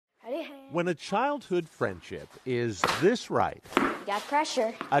When a childhood friendship is this right, You got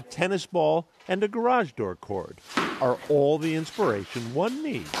pressure. a tennis ball and a garage door cord are all the inspiration one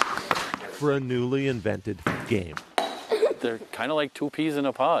needs for a newly invented game. They're kind of like two peas in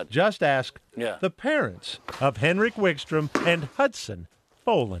a pod. Just ask Yeah. the parents of Henrik Wickstrom and Hudson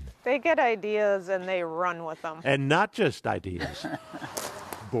Folan. They get ideas and they run with them. And not just ideas,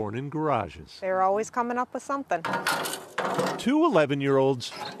 born in garages. They're always coming up with something. Two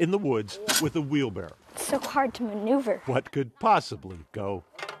 11-year-olds in the woods with a wheelbarrow. It's so hard to maneuver. What could possibly go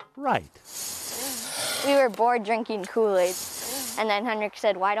right? We were bored drinking Kool-Aid. And then Henrik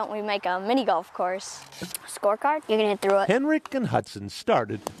said, why don't we make a mini golf course? Scorecard? You're going to throw it. Henrik and Hudson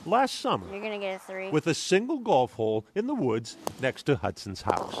started last summer You're going to get a 3. with a single golf hole in the woods next to Hudson's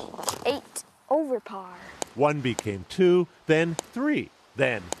house. 8 over par. One became 2, then 3.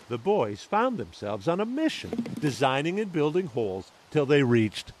 Then the boys found themselves on a mission, designing and building holes till they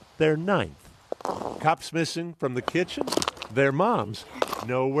reached their 9th. Cups missing from the kitchen? Their moms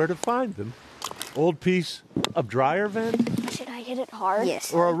know where to find them. Old piece of dryer vent? Should I hit it hard?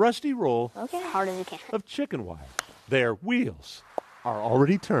 Yes. Or a rusty roll Okay. Hard as you can. of chicken wire? Their wheels are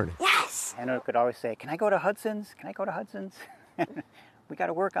already turning. Yes! Henrik could always say, can I go to Hudson's? Can I go to Hudson's? We got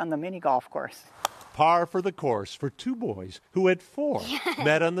to work on the mini golf course. Par for the course for two boys who at 4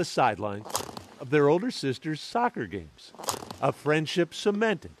 met on the sidelines of their older sister's soccer games. A friendship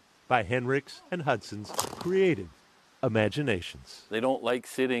cemented by Henrik's and Hudson's creative imaginations. They don't like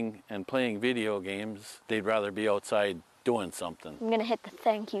sitting and playing video games. They'd rather be outside doing something. I'm going to hit the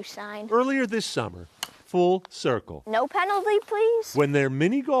thank you sign. Earlier this summer, full circle, No penalty, please. when their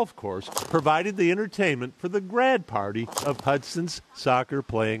mini golf course provided the entertainment for the grad party of Hudson's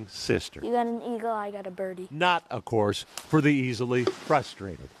soccer-playing sister. You got an eagle, I got a birdie. Not a course for the easily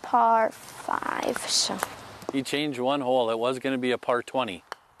frustrated. Par 5, so... He changed one hole. It was going to be a par 20.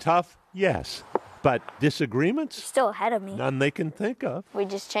 Tough, yes, but disagreements? Still ahead of me. None they can think of. We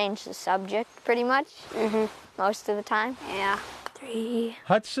just changed the subject, pretty much. Most of the time. Yeah. 3.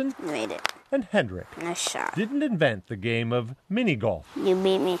 Hudson Made it. and Henrik Nice shot. didn't invent the game of mini golf, You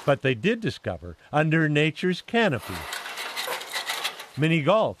beat me. but they did discover under nature's canopy mini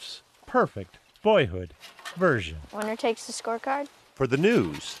golf's perfect boyhood version. Winner takes the scorecard. For the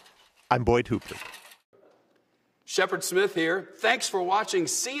news, I'm Boyd Hooper. Shepard Smith here. Thanks for watching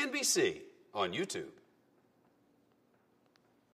CNBC on YouTube.